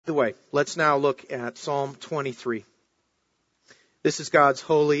The way, let's now look at Psalm 23. This is God's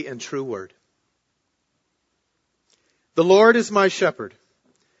holy and true word. The Lord is my shepherd.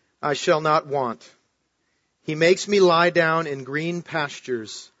 I shall not want. He makes me lie down in green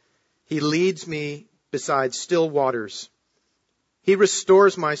pastures. He leads me beside still waters. He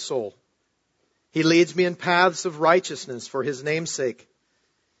restores my soul. He leads me in paths of righteousness for His name's sake.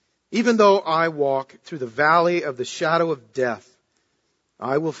 Even though I walk through the valley of the shadow of death,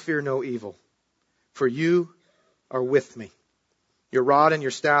 I will fear no evil, for You are with me. Your rod and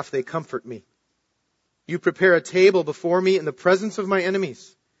your staff, they comfort me. You prepare a table before me in the presence of my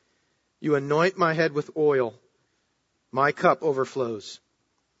enemies. You anoint my head with oil. My cup overflows.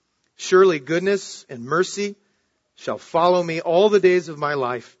 Surely goodness and mercy shall follow me all the days of my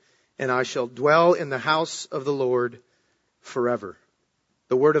life, and I shall dwell in the house of the Lord forever.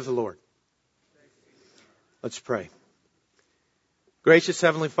 The word of the Lord. Let's pray. Gracious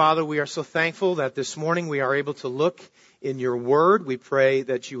Heavenly Father, we are so thankful that this morning we are able to look in Your Word. We pray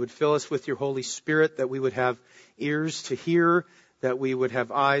that You would fill us with Your Holy Spirit, that we would have ears to hear, that we would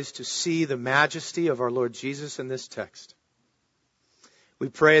have eyes to see the majesty of our Lord Jesus in this text. We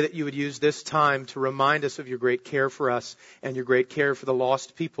pray that You would use this time to remind us of Your great care for us and Your great care for the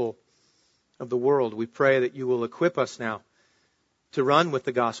lost people of the world. We pray that You will equip us now to run with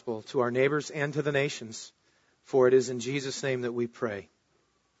the gospel to our neighbors and to the nations. For it is in Jesus' name that we pray.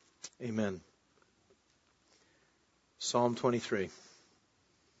 Amen. Psalm 23.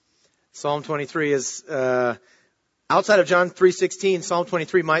 Psalm 23 is, outside of John 3:16, Psalm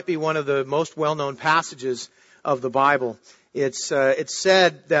 23 might be one of the most well-known passages of the Bible. It's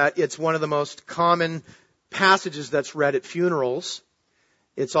said that it's one of the most common passages that's read at funerals.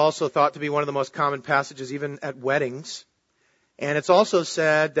 It's also thought to be one of the most common passages even at weddings. And it's also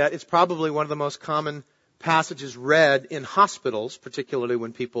said that it's probably one of the most common passages read in hospitals, particularly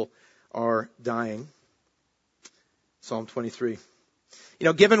when people are dying. Psalm 23.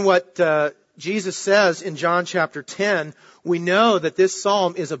 Given what Jesus says in John chapter 10, we know that this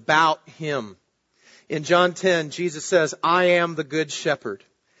psalm is about Him. In John 10, Jesus says, I am the good shepherd.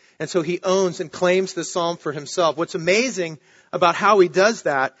 And so He owns and claims this psalm for Himself. What's amazing about how He does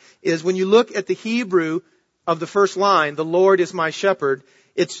that is when you look at the Hebrew of the first line, the Lord is my shepherd,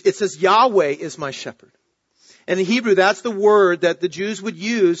 it says Yahweh is my shepherd. And in Hebrew, that's the word that the Jews would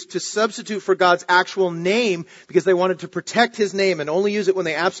use to substitute for God's actual name because they wanted to protect His name and only use it when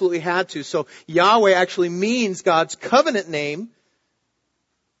they absolutely had to. So Yahweh actually means God's covenant name,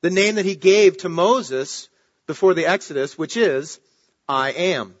 the name that He gave to Moses before the Exodus, which is, I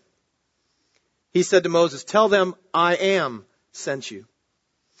am. He said to Moses, tell them, I am sent you.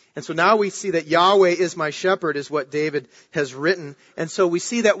 And so now we see that Yahweh is my shepherd is what David has written. And so we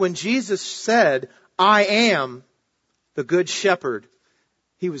see that when Jesus said, I am the good shepherd,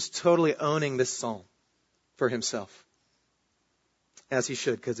 He was totally owning this psalm for Himself. As He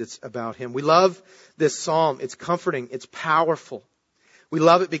should, because it's about Him. We love this psalm. It's comforting. It's powerful. We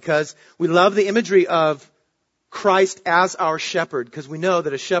love it because we love the imagery of Christ as our shepherd, because we know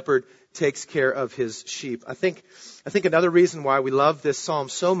that a shepherd takes care of his sheep. I think another reason why we love this psalm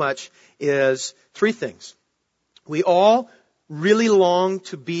so much is three things. We all really long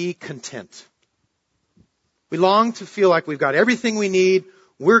to be content. We long to feel like we've got everything we need.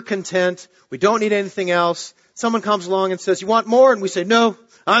 We're content. We don't need anything else. Someone comes along and says, you want more? And we say, no,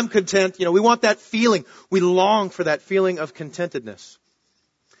 I'm content. We want that feeling. We long for that feeling of contentedness.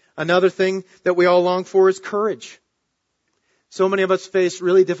 Another thing that we all long for is courage. So many of us face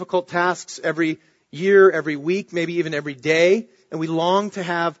really difficult tasks every year, every week, maybe even every day. And we long to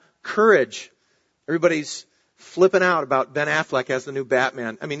have courage. Everybody's flipping out about Ben Affleck as the new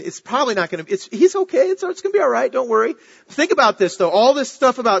Batman. I mean, it's probably not going to be, he's okay. It's going to be all right. Don't worry. Think about this though. All this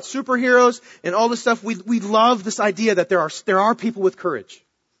stuff about superheroes and all this stuff, we love this idea that there are people with courage.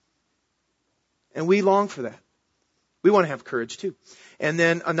 And we long for that. We want to have courage too. And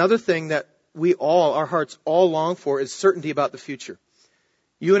then another thing that our hearts all long for is certainty about the future.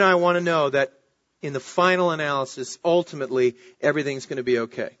 You and I want to know that in the final analysis, ultimately, everything's going to be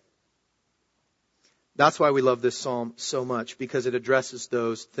okay. That's why we love this psalm so much, because it addresses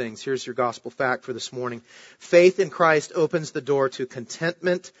those things. Here's your gospel fact for this morning. Faith in Christ opens the door to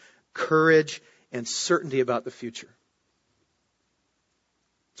contentment, courage, and certainty about the future.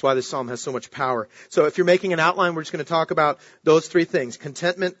 That's why this psalm has so much power. So if you're making an outline, we're just going to talk about those three things: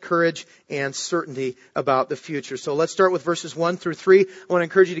 contentment, courage, and certainty about the future. So let's start with verses 1 through 3. I want to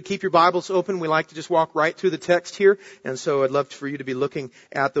encourage you to keep your Bibles open. We like to just walk right through the text here. And so I'd love for you to be looking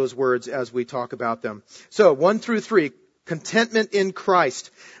at those words as we talk about them. So 1 through 3, Contentment in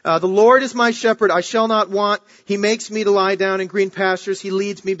Christ. The Lord is my shepherd, I shall not want. He makes me to lie down in green pastures. He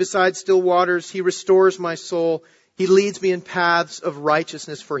leads me beside still waters. He restores my soul. He leads me in paths of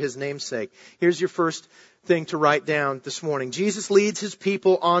righteousness for His name's sake. Here's your first thing to write down this morning. Jesus leads His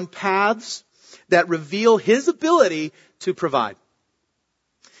people on paths that reveal His ability to provide.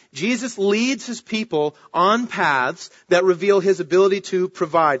 Jesus leads His people on paths that reveal His ability to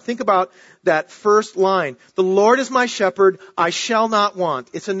provide. Think about that first line. The Lord is my shepherd, I shall not want.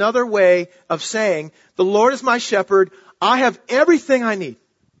 It's another way of saying, the Lord is my shepherd, I have everything I need.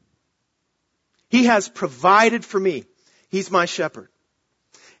 He has provided for me. He's my shepherd.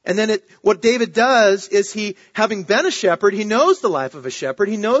 And then what David does is having been a shepherd, he knows the life of a shepherd.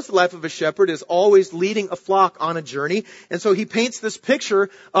 He knows the life of a shepherd is always leading a flock on a journey. And so he paints this picture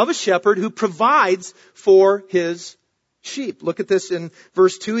of a shepherd who provides for his sheep. Look at this in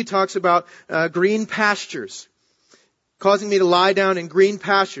verse 2. He talks about green pastures. Causing me to lie down in green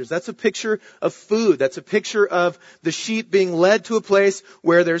pastures. That's a picture of food. That's a picture of the sheep being led to a place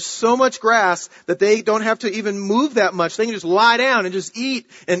where there's so much grass that they don't have to even move that much. They can just lie down and just eat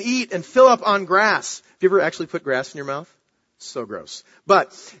and fill up on grass. Have you ever actually put grass in your mouth? So gross. But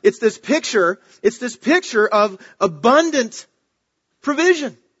it's this picture of abundant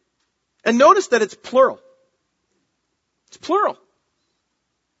provision. And notice that it's plural. It's plural.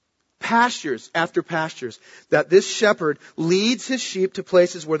 Pastures after pastures, that this shepherd leads his sheep to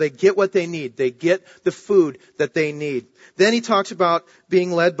places where they get what they need. They get the food that they need. Then he talks about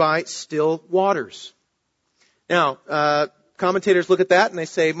being led by still waters. Now, commentators look at that and they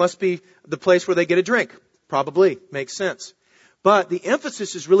say it must be the place where they get a drink. Probably. Makes sense. But the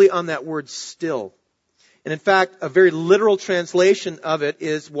emphasis is really on that word still. And in fact, a very literal translation of it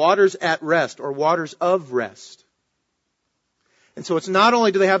is waters at rest or waters of rest. And so it's not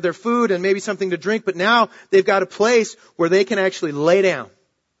only do they have their food and maybe something to drink, but now they've got a place where they can actually lay down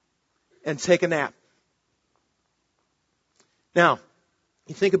and take a nap. Now,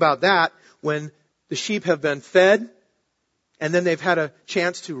 you think about that when the sheep have been fed and then they've had a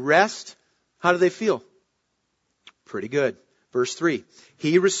chance to rest. How do they feel? Pretty good. Verse 3.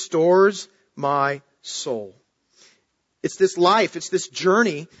 He restores my soul. It's this life, it's this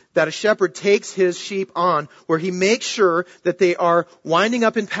journey that a shepherd takes his sheep on where he makes sure that they are winding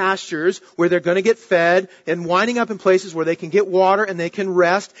up in pastures where they're going to get fed and winding up in places where they can get water and they can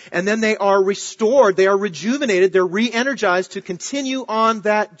rest, and then they are restored, they are rejuvenated, they're re-energized to continue on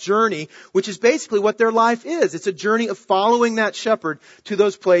that journey, which is basically what their life is. It's a journey of following that shepherd to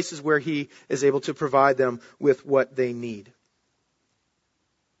those places where he is able to provide them with what they need.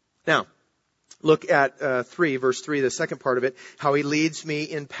 Now, look at verse 3, the second part of it, how he leads me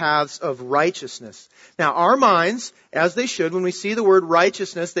in paths of righteousness. Now, our minds, as they should, when we see the word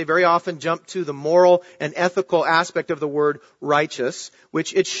righteousness, they very often jump to the moral and ethical aspect of the word righteous,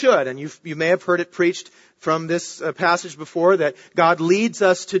 which it should. And you may have heard it preached from this passage before that God leads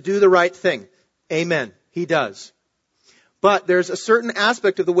us to do the right thing. Amen. He does. But there's a certain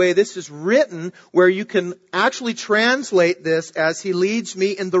aspect of the way this is written where you can actually translate this as he leads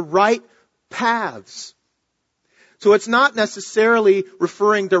me in the right paths. So it's not necessarily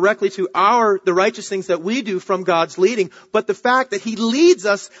referring directly to the righteous things that we do from God's leading, but the fact that He leads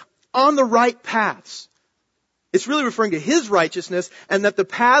us on the right paths. It's really referring to His righteousness and that the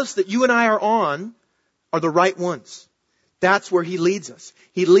paths that you and I are on are the right ones. That's where He leads us.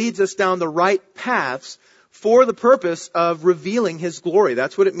 He leads us down the right paths for the purpose of revealing His glory.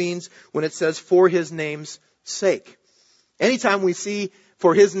 That's what it means when it says for His name's sake. Anytime we see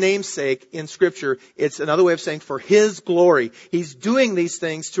for His name's sake in Scripture, it's another way of saying for His glory. He's doing these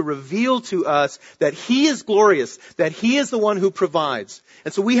things to reveal to us that He is glorious, that He is the one who provides.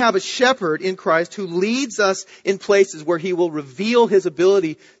 And so we have a shepherd in Christ who leads us in places where He will reveal His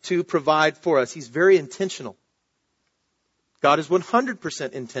ability to provide for us. He's very intentional. God is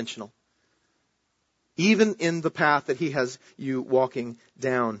 100% intentional, even in the path that He has you walking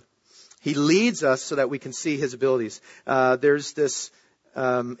down. He leads us so that we can see His abilities. There's this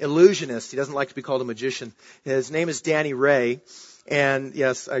illusionist. He doesn't like to be called a magician. His name is Danny Ray. And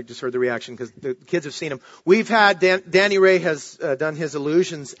yes, I just heard the reaction because the kids have seen him. We've had Danny Ray has done his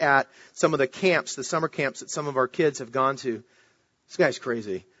illusions at some of the camps, the summer camps that some of our kids have gone to. This guy's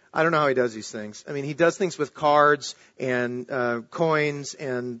crazy. I don't know how he does these things. I mean, he does things with cards and coins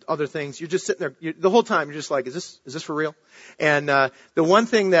and other things. You're just sitting there the whole time. You're just like, is this for real? And the one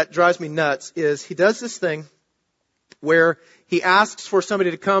thing that drives me nuts is he does this thing where he asks for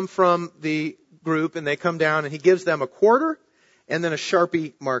somebody to come from the group and they come down and he gives them a quarter and then a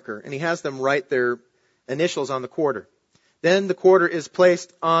Sharpie marker and he has them write their initials on the quarter. Then the quarter is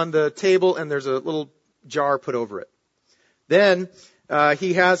placed on the table and there's a little jar put over it. Then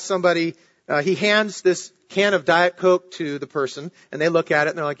he hands this can of Diet Coke to the person, and they look at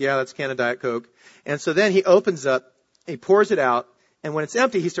it and they're like, yeah, that's a can of Diet Coke. And so then he opens up, he pours it out, and when it's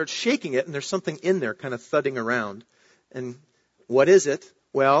empty, he starts shaking it, and there's something in there kind of thudding around. And what is it?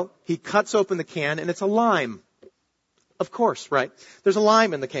 Well, he cuts open the can, and it's a lime. Of course, right? There's a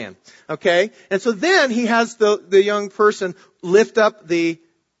lime in the can. Okay? And so then he has the young person lift up the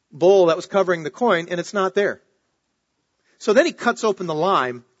bowl that was covering the coin, and it's not there. So then he cuts open the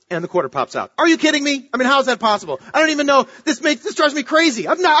lime, and the quarter pops out. Are you kidding me? I mean, how is that possible? I don't even know. This drives me crazy.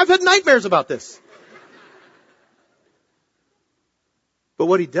 I've had nightmares about this. But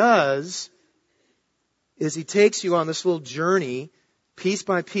what he does is he takes you on this little journey, piece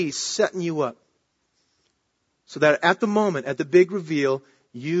by piece, setting you up. So that at the moment, at the big reveal,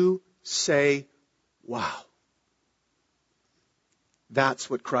 you say, wow. That's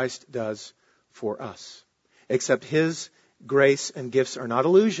what Christ does for us. Except His grace and gifts are not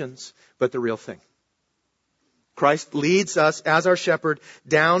illusions, but the real thing. Christ leads us as our shepherd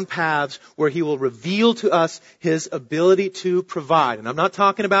down paths where He will reveal to us His ability to provide. And I'm not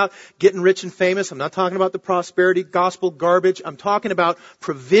talking about getting rich and famous. I'm not talking about the prosperity gospel garbage. I'm talking about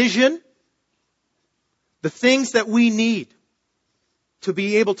provision, the things that we need to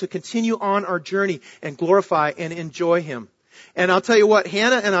be able to continue on our journey and glorify and enjoy Him. And I'll tell you what,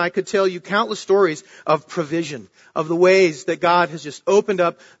 Hannah and I could tell you countless stories of provision, of the ways that God has just opened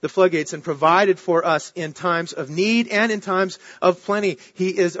up the floodgates and provided for us in times of need and in times of plenty. He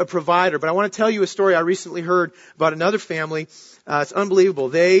is a provider. But I want to tell you a story I recently heard about another family. It's unbelievable.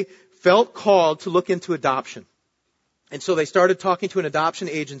 They felt called to look into adoption. And so they started talking to an adoption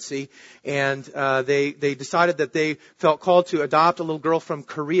agency, and they decided that they felt called to adopt a little girl from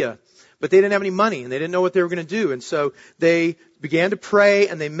Korea. But they didn't have any money, and they didn't know what they were going to do. And so they began to pray,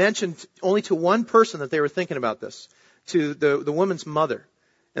 and they mentioned only to one person that they were thinking about this, to the woman's mother.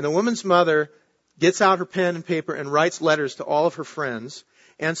 And the woman's mother gets out her pen and paper and writes letters to all of her friends.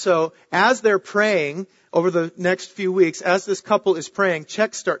 And so as they're praying over the next few weeks, as this couple is praying,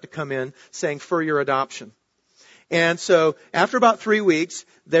 checks start to come in saying, for your adoption. And so after about 3 weeks,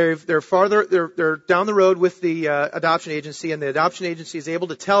 they're down the road with the adoption agency, and the adoption agency is able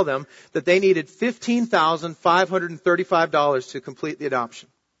to tell them that they needed $15,535 to complete the adoption.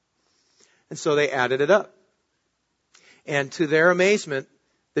 And so they added it up. And to their amazement,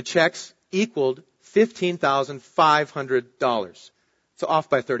 the checks equaled $15,500. So off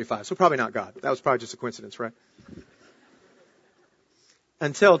by 35. So probably not God. That was probably just a coincidence, right?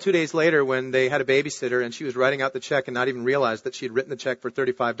 Until 2 days later when they had a babysitter and she was writing out the check and not even realized that she had written the check for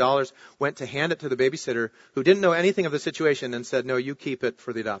 $35, went to hand it to the babysitter who didn't know anything of the situation and said, no, you keep it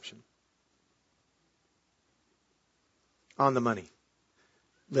for the adoption. On the money.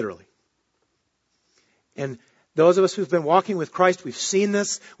 Literally. And those of us who've been walking with Christ, we've seen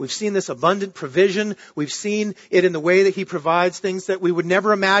this. We've seen this abundant provision. We've seen it in the way that He provides things that we would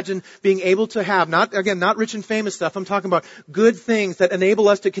never imagine being able to have. Not rich and famous stuff. I'm talking about good things that enable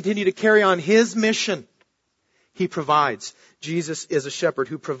us to continue to carry on His mission. He provides. Jesus is a shepherd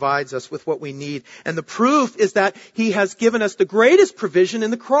who provides us with what we need. And the proof is that He has given us the greatest provision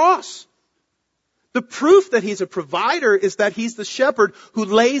in the cross. The proof that He's a provider is that He's the shepherd who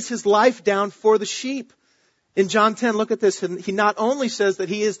lays His life down for the sheep. In John 10, look at this. He not only says that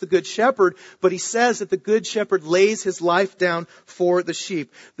He is the good shepherd, but He says that the good shepherd lays His life down for the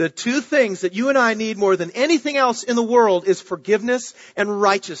sheep. The two things that you and I need more than anything else in the world is forgiveness and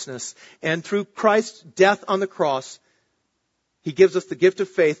righteousness. And through Christ's death on the cross, He gives us the gift of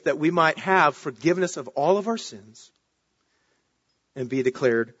faith that we might have forgiveness of all of our sins and be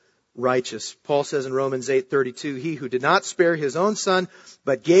declared righteous. Paul says in Romans 8:32, He who did not spare His own Son,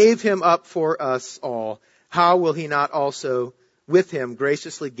 but gave Him up for us all, how will He not also with Him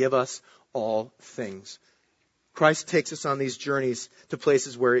graciously give us all things? Christ takes us on these journeys to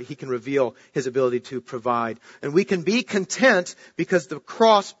places where He can reveal His ability to provide. And we can be content because the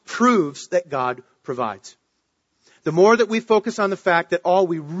cross proves that God provides. The more that we focus on the fact that all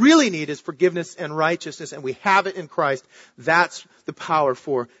we really need is forgiveness and righteousness, and we have it in Christ, that's the power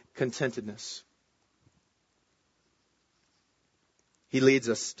for contentedness. He leads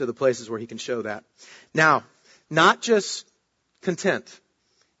us to the places where He can show that. Now, not just content.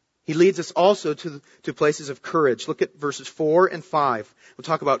 He leads us also to places of courage. Look at verses 4 and 5. We'll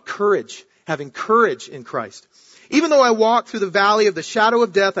talk about courage, having courage in Christ. Even though I walk through the valley of the shadow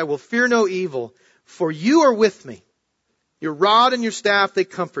of death, I will fear no evil, for You are with me. Your rod and Your staff, they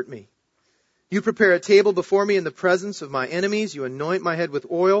comfort me. You prepare a table before me in the presence of my enemies. You anoint my head with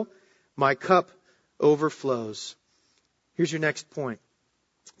oil. My cup overflows. Here's your next point.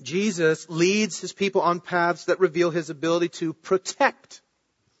 Jesus leads his people on paths that reveal his ability to protect.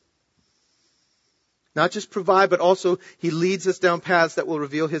 Not just provide, but also he leads us down paths that will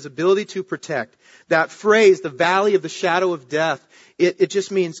reveal his ability to protect. That phrase, the valley of the shadow of death, it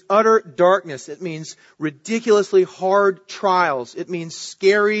just means utter darkness. It means ridiculously hard trials. It means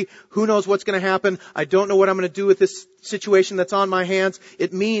scary, who knows what's going to happen. I don't know what I'm going to do with this situation that's on my hands.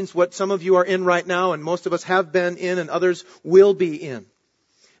 It means what some of you are in right now, and most of us have been in, and others will be in.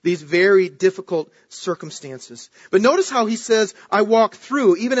 These very difficult circumstances. But notice how he says, I walk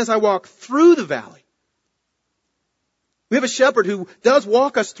through, even as I walk through the valley. We have a shepherd who does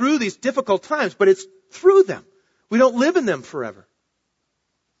walk us through these difficult times, but it's through them. We don't live in them forever.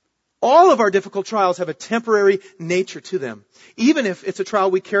 All of our difficult trials have a temporary nature to them. Even if it's a trial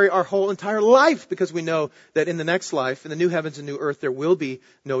we carry our whole entire life, because we know that in the next life, in the new heavens and new earth, there will be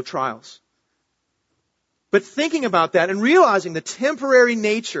no trials. But thinking about that and realizing the temporary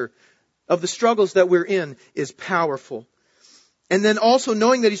nature of the struggles that we're in is powerful. And then also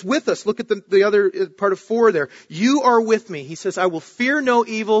knowing that he's with us. Look at the other part of 4 there. You are with me. He says, I will fear no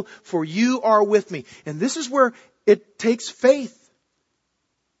evil, for you are with me. And this is where it takes faith.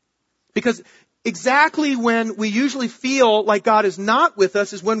 Because exactly when we usually feel like God is not with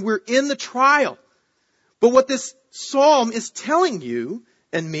us is when we're in the trial. But what this psalm is telling you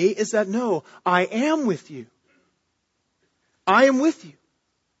and me is that no, I am with you. I am with you.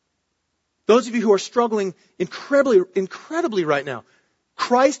 Those of you who are struggling incredibly right now,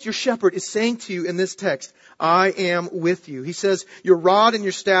 Christ, your shepherd, is saying to you in this text, I am with you. He says, your rod and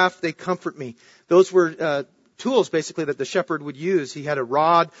your staff, they comfort me. Those were tools, basically, that the shepherd would use. He had a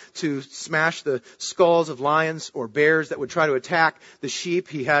rod to smash the skulls of lions or bears that would try to attack the sheep.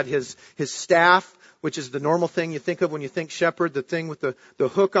 He had his staff, which is the normal thing you think of when you think shepherd, the thing with the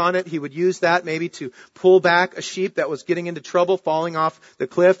hook on it. He would use that maybe to pull back a sheep that was getting into trouble, falling off the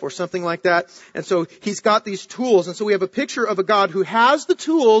cliff or something like that. And so he's got these tools. And so we have a picture of a God who has the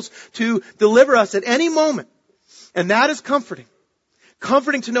tools to deliver us at any moment. And that is comforting.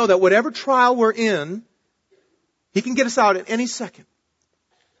 Comforting to know that whatever trial we're in, he can get us out at any second.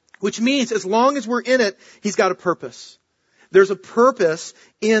 Which means as long as we're in it, he's got a purpose. There's a purpose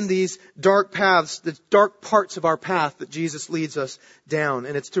in these dark paths, the dark parts of our path that Jesus leads us down.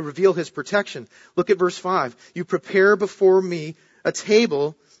 And it's to reveal his protection. Look at verse 5. You prepare before me a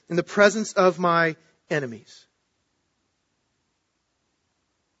table in the presence of my enemies.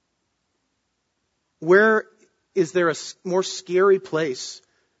 Where is there a more scary place,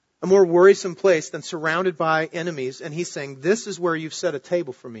 a more worrisome place than surrounded by enemies? And he's saying, this is where you've set a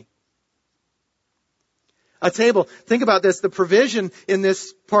table for me. A table. Think about this. The provision in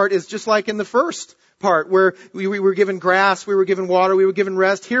this part is just like in the first part where we were given grass, we were given water, we were given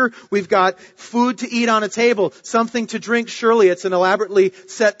rest. Here we've got food to eat on a table, something to drink. Surely it's an elaborately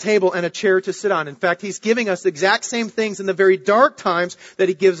set table and a chair to sit on. In fact, he's giving us the exact same things in the very dark times that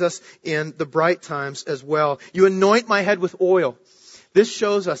he gives us in the bright times as well. You anoint my head with oil. This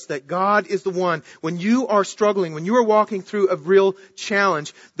shows us that God is the one, when you are struggling, when you are walking through a real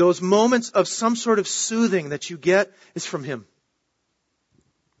challenge, those moments of some sort of soothing that you get is from him.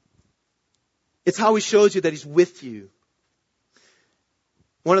 It's how he shows you that he's with you.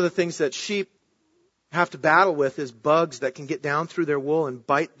 One of the things that sheep have to battle with is bugs that can get down through their wool and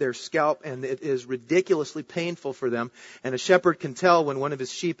bite their scalp, and it is ridiculously painful for them. And a shepherd can tell when one of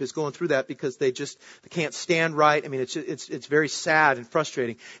his sheep is going through that because they can't stand right. I mean, it's very sad and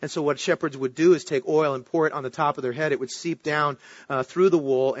frustrating. And so what shepherds would do is take oil and pour it on the top of their head. It would seep down through the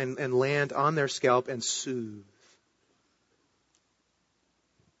wool and land on their scalp and soothe.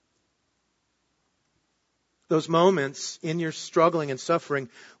 Those moments in your struggling and suffering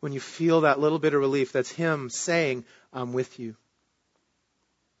when you feel that little bit of relief, that's him saying, I'm with you.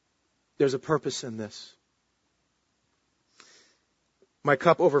 There's a purpose in this. My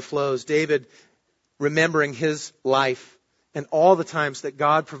cup overflows. David, remembering his life and all the times that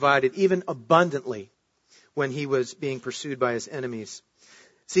God provided, even abundantly, when he was being pursued by his enemies.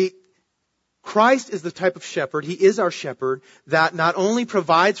 See, Christ is the type of shepherd, he is our shepherd, that not only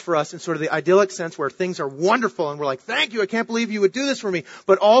provides for us in sort of the idyllic sense where things are wonderful and we're like, thank you, I can't believe you would do this for me,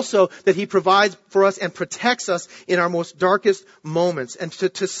 but also that he provides for us and protects us in our most darkest moments. And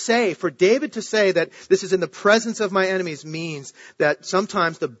to say, for David to say that this is in the presence of my enemies means that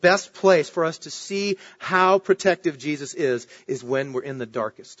sometimes the best place for us to see how protective Jesus is when we're in the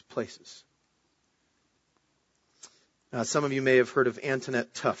darkest places. Some of you may have heard of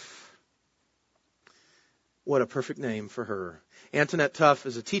Antoinette Tuff. What a perfect name for her. Antoinette Tuff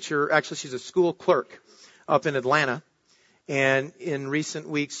is a teacher. Actually, she's a school clerk up in Atlanta. And in recent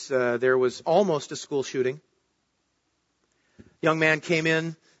weeks, there was almost a school shooting. Young man came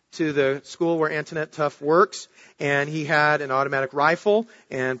in to the school where Antoinette Tuff works, and he had an automatic rifle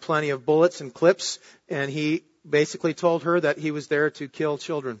and plenty of bullets and clips, and he basically told her that he was there to kill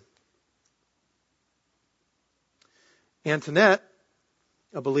children. Antoinette,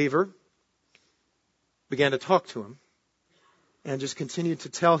 a believer, began to talk to him and just continued to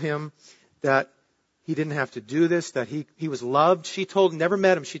tell him that he didn't have to do this, that he was loved. She never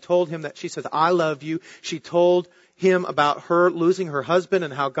met him. She told him that she said, I love you. She told him about her losing her husband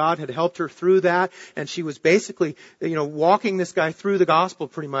and how God had helped her through that. And she was basically, walking this guy through the gospel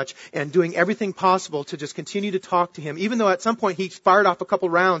pretty much and doing everything possible to just continue to talk to him, even though at some point he fired off a couple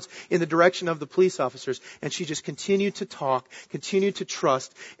rounds in the direction of the police officers. And she just continued to talk, continued to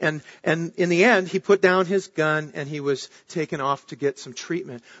trust. And in the end, he put down his gun and he was taken off to get some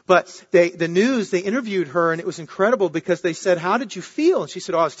treatment. But they interviewed her, and it was incredible because they said, how did you feel? And she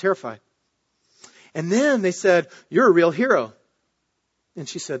said, I was terrified. And then they said, you're a real hero. And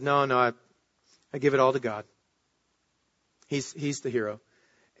she said, no, I give it all to God. He's the hero.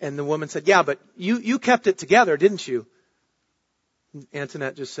 And the woman said, yeah, but you kept it together, didn't you?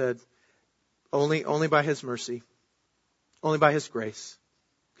 Antoinette just said, only by His mercy, only by His grace.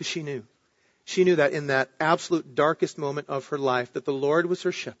 Because she knew that in that absolute darkest moment of her life that the Lord was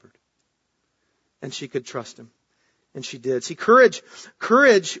her shepherd. And she could trust Him. And she did. See, courage,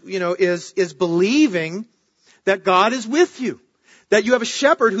 is believing that God is with you. That you have a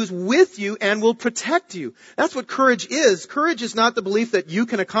shepherd who's with you and will protect you. That's what courage is. Courage is not the belief that you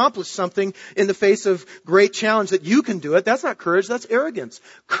can accomplish something in the face of great challenge, that you can do it. That's not courage, that's arrogance.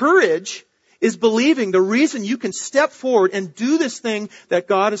 Courage is believing the reason you can step forward and do this thing that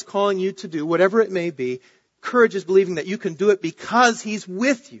God is calling you to do, whatever it may be. Courage is believing that you can do it because He's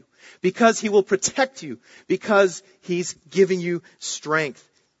with you. Because He will protect you. Because He's giving you strength.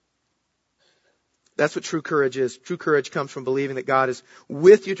 That's what true courage is. True courage comes from believing that God is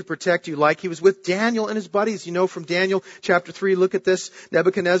with you to protect you, like He was with Daniel and his buddies. You know from Daniel chapter 3, look at this.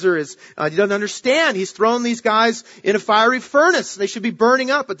 Nebuchadnezzar he doesn't understand. He's thrown these guys in a fiery furnace. They should be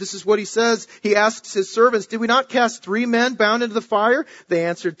burning up. But this is what he says. He asks his servants, did we not cast 3 men bound into the fire? They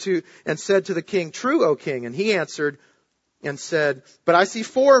answered and said to the king, true, O king. And he answered and said, but I see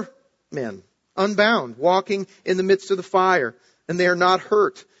 4 men, unbound, walking in the midst of the fire, and they are not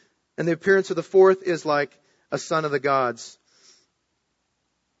hurt. And the appearance of the 4th is like a son of the gods.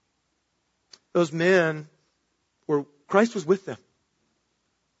 Those men Christ was with them.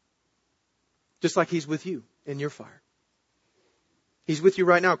 Just like He's with you in your fire. He's with you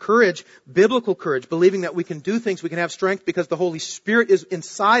right now. Courage, biblical courage, believing that we can do things, we can have strength because the Holy Spirit is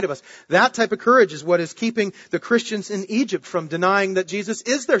inside of us. That type of courage is what is keeping the Christians in Egypt from denying that Jesus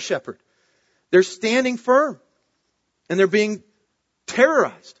is their shepherd. They're standing firm. And they're being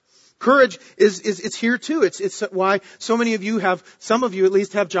terrorized. Courage it's here too. It's why so many of you some of you at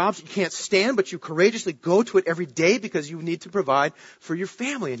least have jobs you can't stand, but you courageously go to it every day because you need to provide for your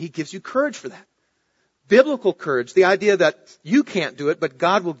family. And He gives you courage for that. Biblical courage, the idea that you can't do it, but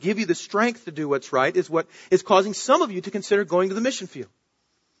God will give you the strength to do what's right, is what is causing some of you to consider going to the mission field.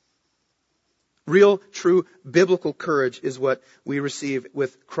 Real, true, biblical courage is what we receive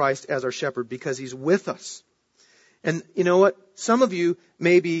with Christ as our shepherd because He's with us. And you know what? Some of you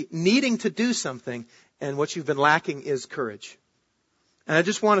may be needing to do something, and what you've been lacking is courage. And I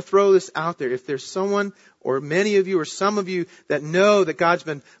just want to throw this out there. If there's someone, or many of you, or some of you that know that God's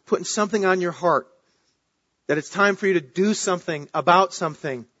been putting something on your heart, that it's time for you to do something about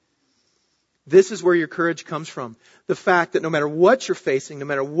something, this is where your courage comes from. The fact that no matter what you're facing, no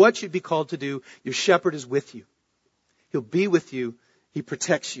matter what you'd be called to do, your shepherd is with you. He'll be with you. He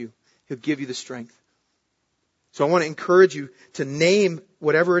protects you. He'll give you the strength. So I want to encourage you to name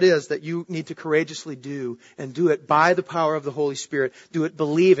whatever it is that you need to courageously do, and do it by the power of the Holy Spirit. Do it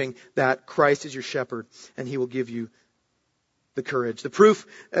believing that Christ is your shepherd and He will give you the courage. The proof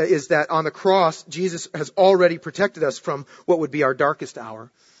is that on the cross, Jesus has already protected us from what would be our darkest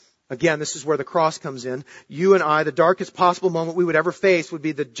hour. Again, this is where the cross comes in. You and I, the darkest possible moment we would ever face would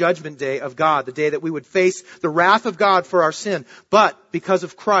be the judgment day of God, the day that we would face the wrath of God for our sin. But because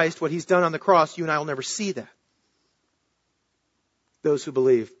of Christ, what He's done on the cross, you and I will never see that. Those who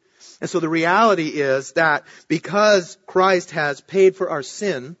believe. And so the reality is that because Christ has paid for our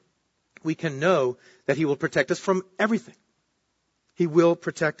sin, we can know that He will protect us from everything. He will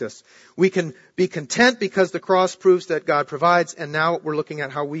protect us. We can be content because the cross proves that God provides, and now we're looking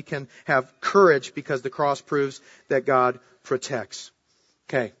at how we can have courage because the cross proves that God protects.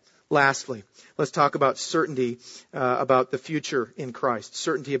 Okay, Lastly, let's talk about certainty about the future in Christ.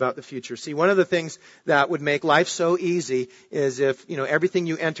 Certainty about the future. See, one of the things that would make life so easy is if, everything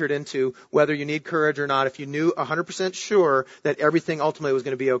you entered into, whether you need courage or not, if you knew 100% sure that everything ultimately was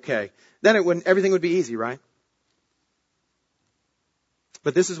going to be okay. Then everything would be easy, right?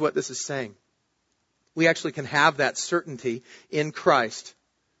 But this is what this is saying. We actually can have that certainty in Christ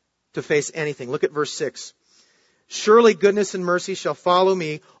to face anything. Look at verse 6. Surely goodness and mercy shall follow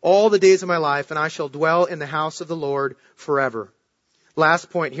me all the days of my life, and I shall dwell in the house of the Lord forever.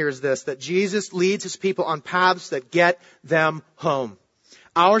 Last point here is this, that Jesus leads his people on paths that get them home.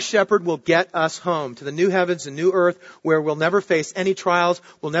 Our shepherd will get us home to the new heavens and new earth where we'll never face any trials,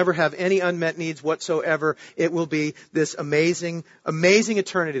 we'll never have any unmet needs whatsoever. It will be this amazing, amazing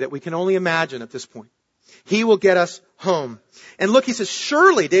eternity that we can only imagine at this point. He will get us home. And look, he says,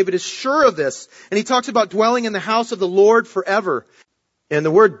 surely, David is sure of this. And he talks about dwelling in the house of the Lord forever. And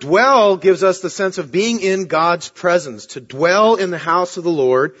the word dwell gives us the sense of being in God's presence. To dwell in the house of the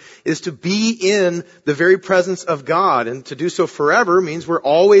Lord is to be in the very presence of God. And to do so forever means we're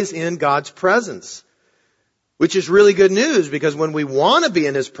always in God's presence. Which is really good news, because when we want to be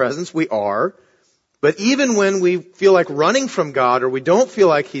in His presence, we are. But even when we feel like running from God or we don't feel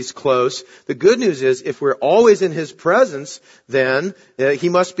like He's close, the good news is if we're always in His presence, then He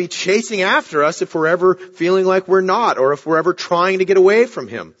must be chasing after us if we're ever feeling like we're not, or if we're ever trying to get away from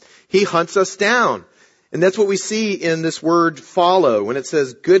Him. He hunts us down. And that's what we see in this word follow. When it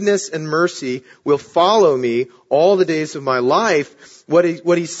says goodness and mercy will follow me all the days of my life, what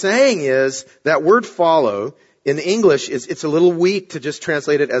he's saying is that word follow in English, it's a little weak to just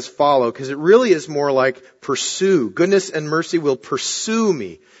translate it as follow, because it really is more like pursue. Goodness and mercy will pursue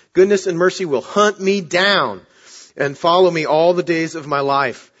me. Goodness and mercy will hunt me down and follow me all the days of my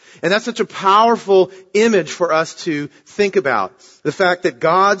life. And that's such a powerful image for us to think about. The fact that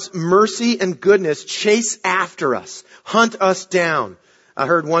God's mercy and goodness chase after us, hunt us down. I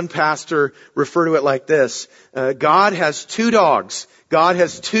heard one pastor refer to it like this. God has two dogs. God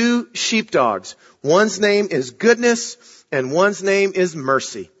has two sheepdogs. One's name is goodness and one's name is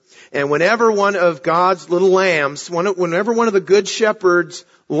mercy. And whenever one of God's little lambs, whenever one of the good shepherd's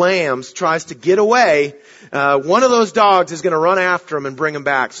lambs tries to get away, one of those dogs is going to run after him and bring him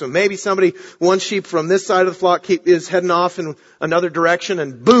back. So maybe one sheep from this side of the flock is heading off in another direction,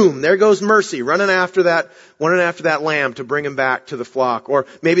 and boom, there goes mercy running after that lamb to bring him back to the flock. Or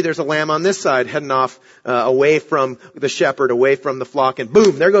maybe there's a lamb on this side heading off away from the shepherd, away from the flock, and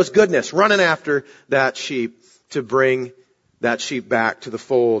boom, there goes goodness running after that sheep to bring that sheep back to the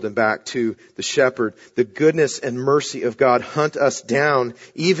fold and back to the shepherd. The goodness and mercy of God hunt us down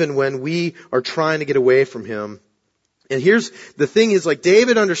even when we are trying to get away from Him. And here's the thing is, like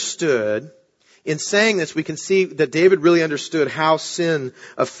David understood, in saying this, we can see that David really understood how sin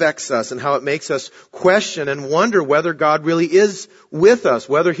affects us and how it makes us question and wonder whether God really is with us,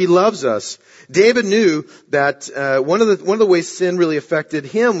 whether He loves us. David knew that one of the ways sin really affected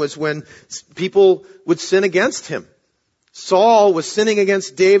him was when people would sin against him. Saul was sinning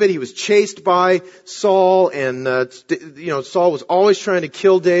against David. He was chased by Saul, and Saul was always trying to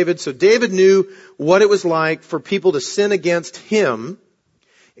kill David. So David knew what it was like for people to sin against him,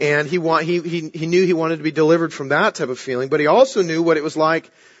 and he knew he wanted to be delivered from that type of feeling. But he also knew what it was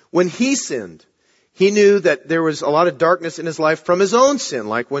like when he sinned. He knew that there was a lot of darkness in his life from his own sin,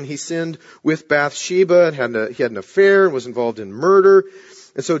 like when he sinned with Bathsheba and he had an affair and was involved in murder.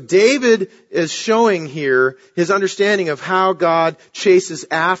 And so David is showing here his understanding of how God chases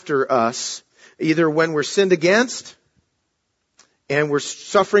after us, either when we're sinned against and we're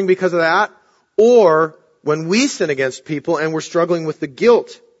suffering because of that, or when we sin against people and we're struggling with the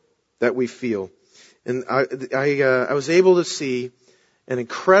guilt that we feel. And I was able to see an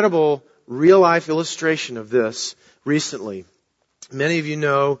incredible real-life illustration of this recently. Many of you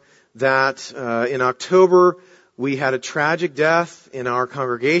know that in October, we had a tragic death in our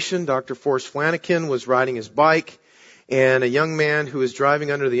congregation. Dr. Forrest Flanagan was riding his bike, and a young man who was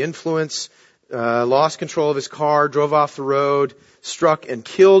driving under the influence lost control of his car, drove off the road, struck and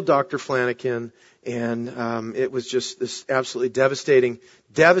killed Dr. Flanagan, and it was just this absolutely devastating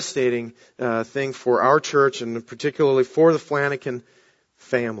thing for our church, and particularly for the Flanagan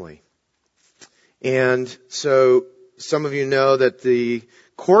family. And so some of you know that the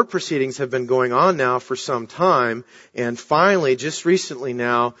court proceedings have been going on now for some time, and finally, just recently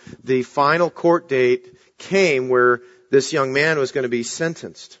now, the final court date came where this young man was going to be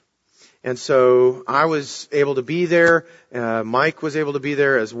sentenced. And so I was able to be there. Mike was able to be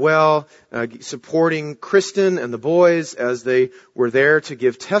there as well, supporting Kristen and the boys as they were there to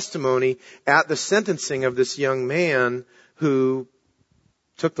give testimony at the sentencing of this young man who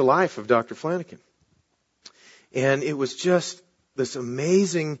took the life of Dr. Flanagan. And it was just this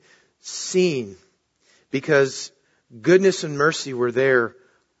amazing scene because goodness and mercy were there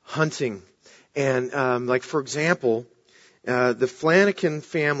hunting. And like, for example, the Flanagan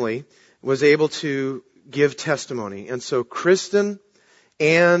family was able to give testimony. And so Kristen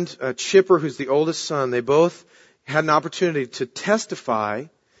and Chipper, who's the oldest son, they both had an opportunity to testify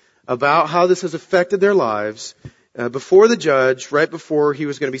about how this has affected their lives before the judge, right before he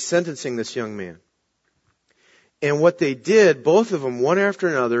was going to be sentencing this young man. And what they did, both of them, one after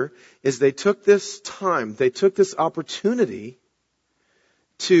another, is they took this time, they took this opportunity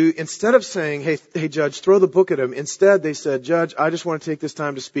to, instead of saying, hey, Judge, throw the book at him, instead they said, Judge, I just want to take this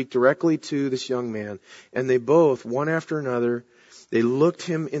time to speak directly to this young man. And they both, one after another, they looked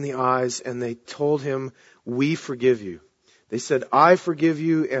him in the eyes and they told him, we forgive you. They said, I forgive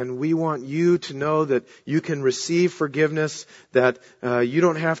you, and we want you to know that you can receive forgiveness, that you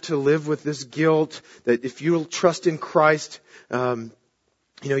don't have to live with this guilt, that if you'll trust in Christ,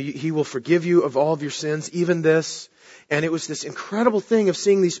 He will forgive you of all of your sins, even this. And it was this incredible thing of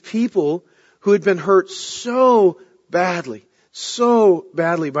seeing these people who had been hurt so badly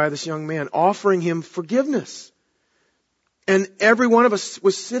by this young man, offering him forgiveness. And every one of us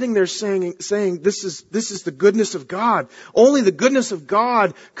was sitting there saying, this is the goodness of God. Only the goodness of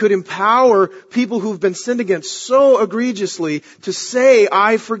God could empower people who've been sinned against so egregiously to say,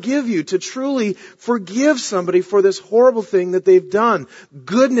 I forgive you, to truly forgive somebody for this horrible thing that they've done.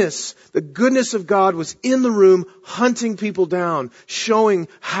 Goodness, the goodness of God was in the room, hunting people down, showing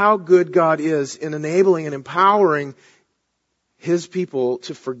how good God is in enabling and empowering His people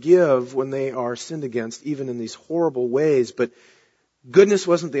to forgive when they are sinned against, even in these horrible ways. But goodness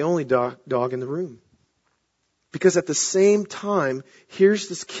wasn't the only dog in the room. Because at the same time, here's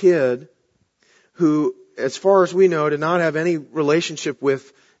this kid who, as far as we know, did not have any relationship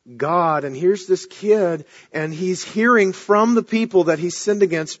with God. And here's this kid, and he's hearing from the people that he's sinned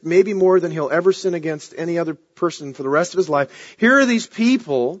against, maybe more than he'll ever sin against any other person for the rest of his life. Here are these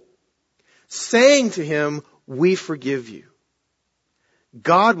people saying to him, we forgive you.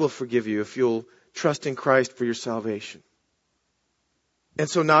 God will forgive you if you'll trust in Christ for your salvation. And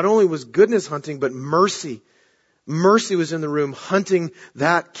so not only was goodness hunting, but mercy. Mercy was in the room hunting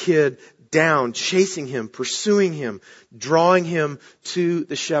that kid down, chasing him, pursuing him, drawing him to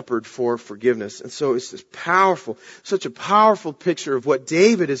the shepherd for forgiveness. And so it's this powerful, such a powerful picture of what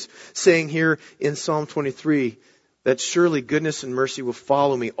David is saying here in Psalm 23. That surely goodness and mercy will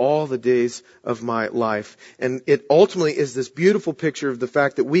follow me all the days of my life. And it ultimately is this beautiful picture of the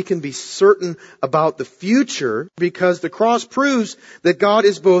fact that we can be certain about the future because the cross proves that God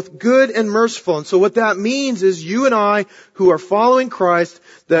is both good and merciful. And so what that means is you and I who are following Christ,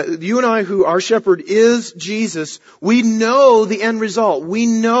 that you and I who our shepherd is Jesus, we know the end result. We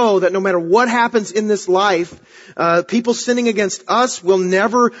know that no matter what happens in this life, people sinning against us will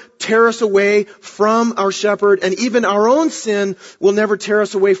never tear us away from our shepherd, and even our own sin will never tear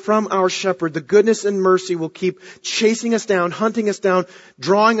us away from our shepherd. The goodness and mercy will keep chasing us down, hunting us down,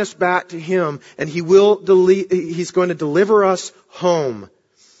 drawing us back to Him, and He's going to deliver us home.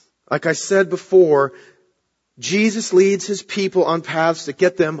 Like I said before, Jesus leads His people on paths to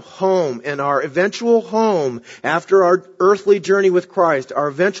get them home. And our eventual home, after our earthly journey with Christ, our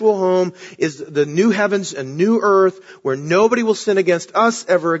eventual home is the new heavens and new earth where nobody will sin against us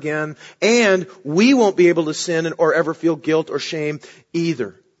ever again. And we won't be able to sin or ever feel guilt or shame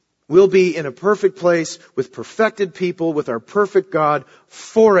either. We'll be in a perfect place with perfected people, with our perfect God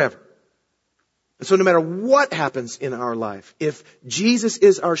forever. And so no matter what happens in our life, if Jesus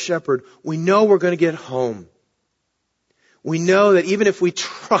is our shepherd, we know we're going to get home. We know that even if we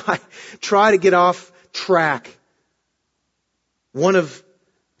try to get off track, one of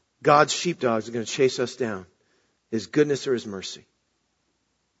God's sheepdogs is going to chase us down. His goodness or His mercy.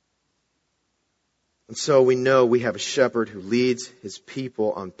 And so we know we have a shepherd who leads His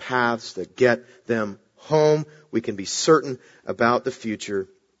people on paths that get them home. We can be certain about the future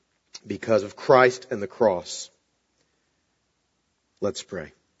because of Christ and the cross. Let's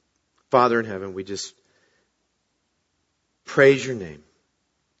pray. Father in heaven, we just praise Your name,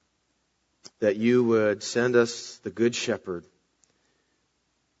 that You would send us the Good Shepherd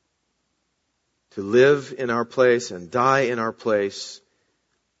to live in our place and die in our place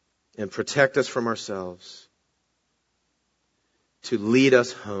and protect us from ourselves, to lead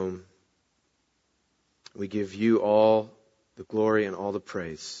us home. We give You all the glory and all the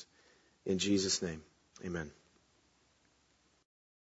praise. In Jesus' name, amen.